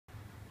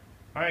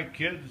Hi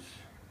kids,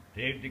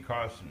 Dave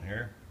DeCostin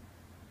here.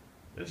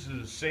 This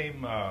is the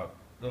same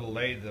little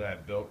lathe that I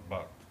built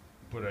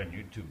put on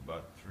YouTube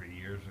about 3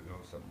 years ago,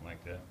 something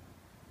like that.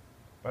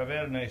 But I've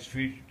added a nice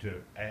feature to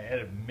it. I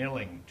added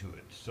milling to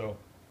it. So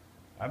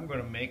I'm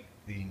going to make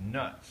the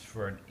nuts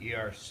for an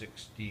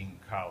ER16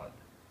 collet.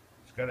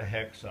 It's got a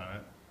hex on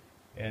it,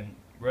 and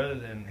rather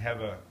than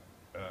have a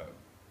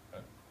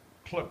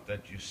clip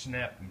that you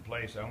snap in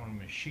place, I want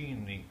to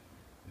machine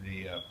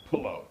the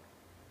pull-out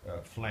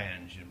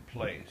flange in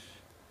place.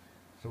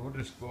 So we'll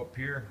just go up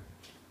here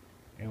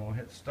and we'll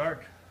hit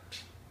start,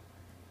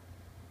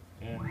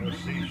 and we'll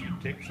see if she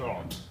takes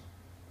off.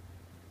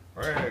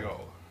 There you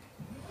go.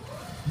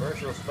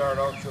 First we'll start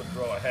out, she'll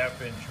drill a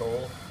 1/2-inch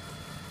hole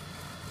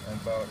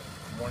and about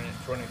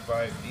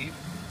 1.25 deep.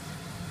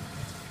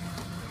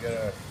 We got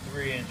a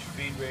 3-inch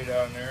feed rate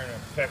on there and a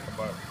peck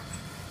about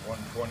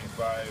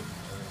 125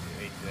 or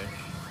 1/8 inch.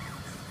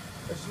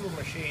 This little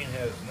machine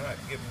has not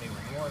given me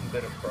one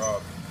bit of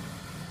problem.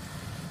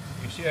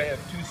 You see I have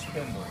 2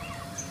 spindles.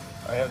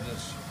 I have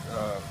this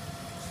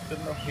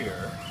spindle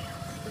here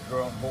for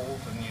drilling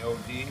holes in the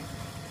OD,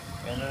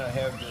 and then I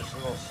have this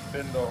little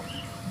spindle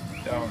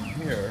down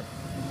here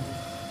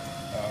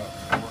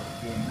for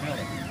doing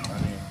milling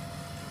on the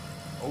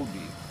OD.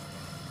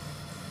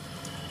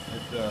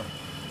 It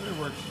really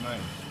works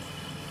nice.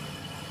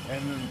 And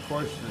then of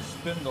course the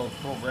spindle is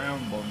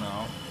programmable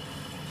now,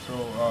 so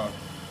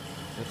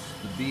it's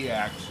the B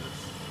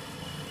axis.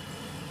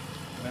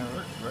 And it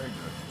works very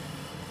good.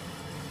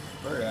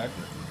 Very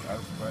accurate. I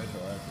was surprised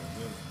how accurate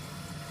it is.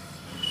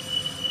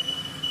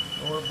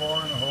 So we're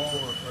boring a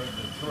hole for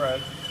the thread,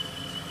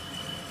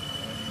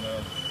 and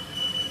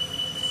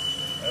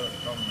have it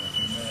come in a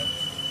few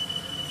minutes.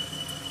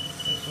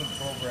 This will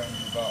program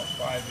you about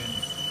 5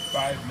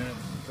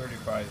 minutes and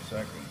 35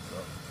 seconds.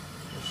 So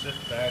just sit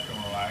back and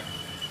relax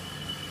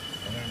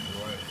and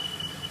enjoy it.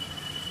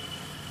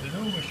 The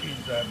new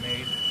machines I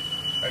made,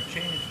 I've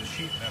changed the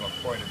sheet metal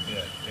quite a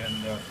bit,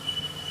 and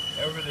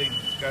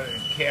everything's got a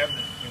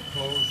cabinet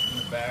enclosed in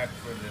the back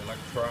for the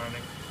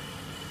electronic,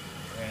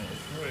 and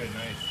it's really a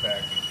nice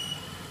package.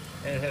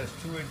 And it has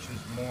 2 inches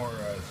more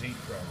Z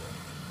travel.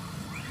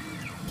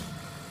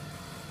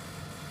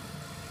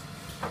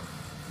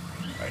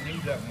 I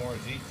need that more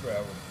Z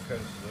travel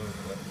because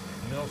the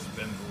mill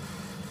spindles,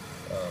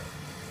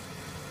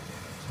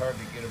 it's hard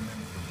to get them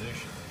in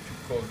position, too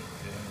close to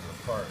the end of the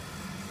part.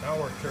 Now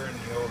we're turning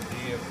the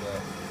OD of the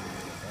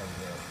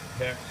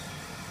hex,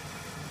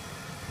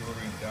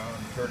 moving down,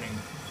 turning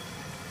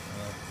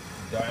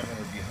the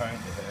diameter behind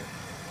the hex.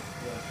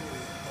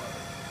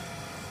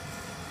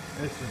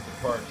 This is the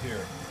part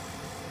here.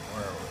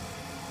 Where are we?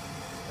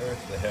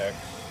 There's the hex.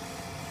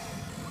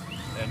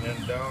 And then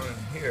down in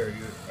here,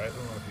 I don't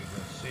know if you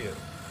can see it,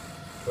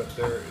 but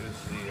there is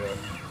the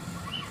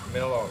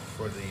mill out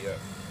for the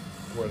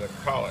where the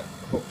collet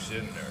hooks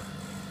in there.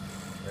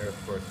 There,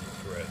 of course, the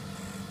thread.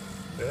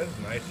 So that's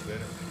a nice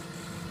finish.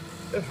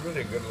 That's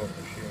really a good little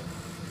machine.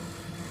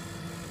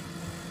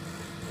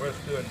 What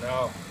it's doing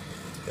now,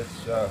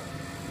 it's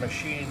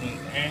machining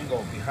the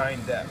angle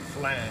behind that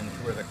flange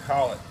where the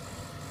collet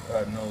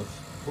nose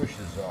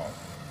pushes off.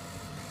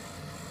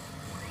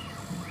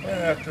 And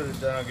after it's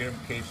done, I'll get them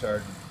case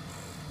hardened.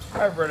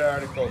 I've read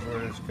articles where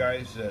there's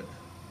guys that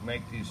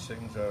make these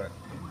things out of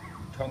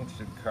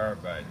tungsten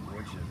carbide,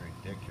 which is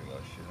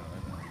ridiculous, you know.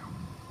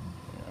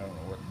 I don't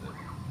know what the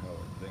hell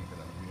they're thinking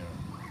of, you know.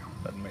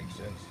 Doesn't make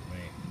sense to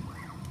me.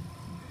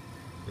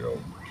 The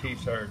old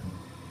case hardened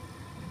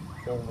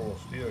cold roll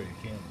steel, you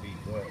can't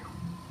beat that.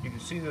 You can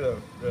see the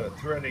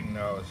threading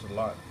now is a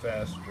lot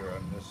faster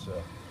on this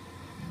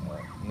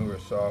newer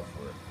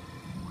software.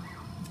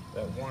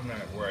 That one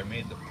where I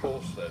made the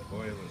pull set,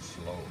 boy, it was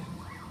slow.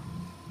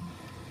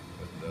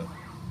 But the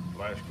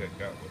flash cut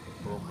got with the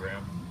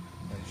program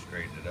and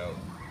straightened it out.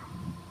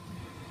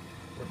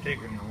 We're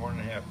taking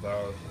 1.5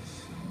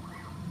 thousandths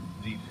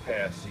deep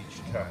pass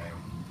each time,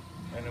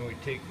 and then we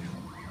take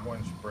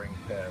 1 spring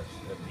pass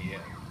at the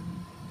end.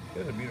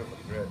 It's a beautiful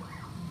thread.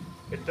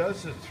 It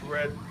does the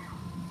thread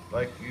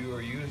like you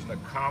are using a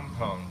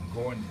compound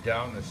going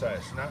down the side.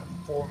 It's not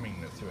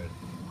forming the thread.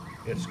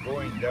 It's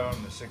going down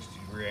the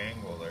 60-degree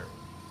angle there.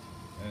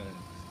 And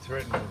the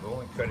thread is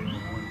only cutting on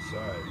one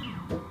side.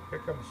 Here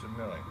comes the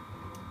milling.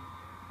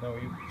 Now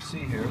you see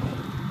here,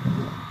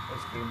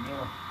 let's get a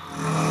mill.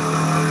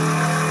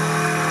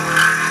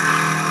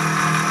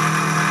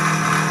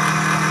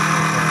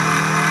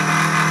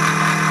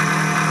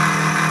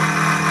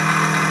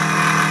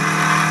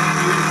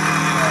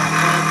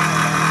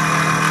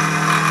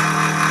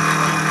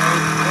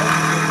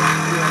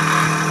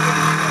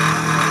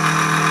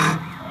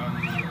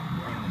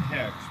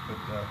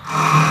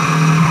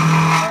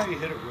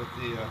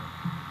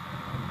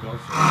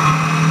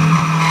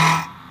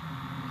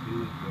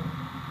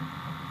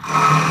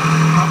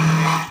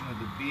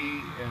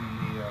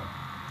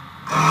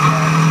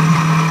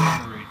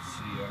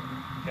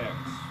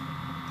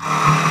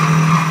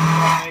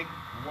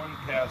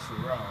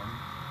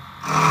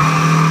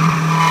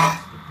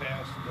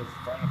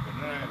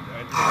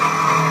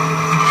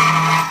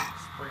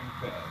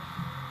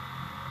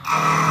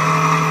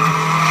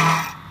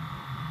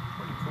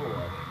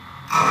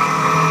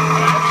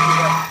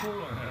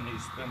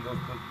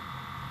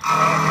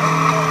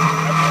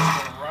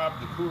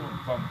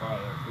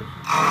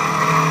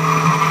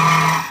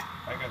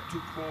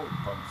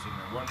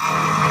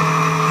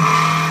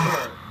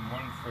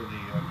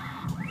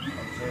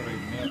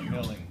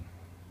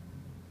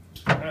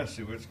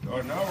 see what's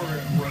going on. Now we're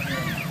going to go in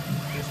there and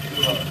just do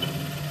a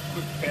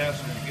quick pass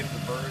and get the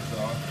burrs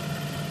off.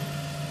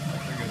 I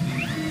figured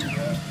these would do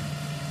that.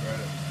 Try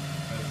to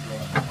measure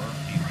off the burr,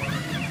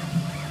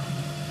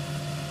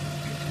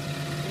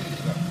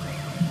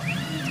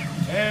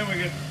 and we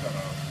get the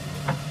cutoff.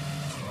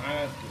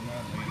 Last but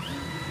not least,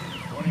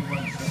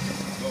 21 seconds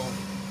to go,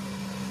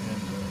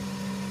 and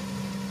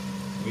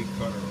we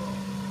cut her off.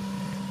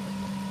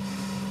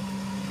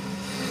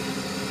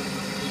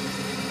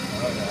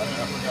 I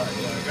forgot.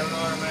 Yeah, I got an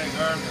automatic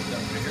arm this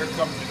time. Here it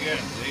comes again.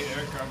 See,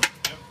 there it comes.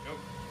 Yep.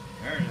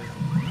 There it is.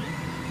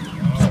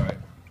 All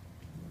right.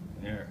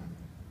 There.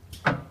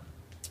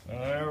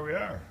 There we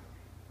are.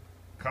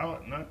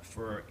 Collet nut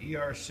for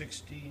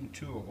ER16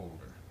 tool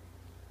holder.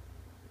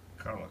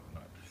 Collet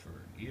nut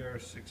for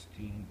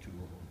ER16 tool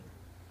holder.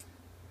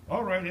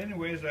 All right.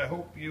 Anyways, I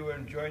hope you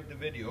enjoyed the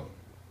video.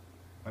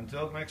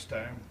 Until next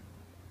time,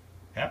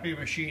 happy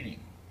machining.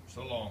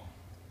 So long.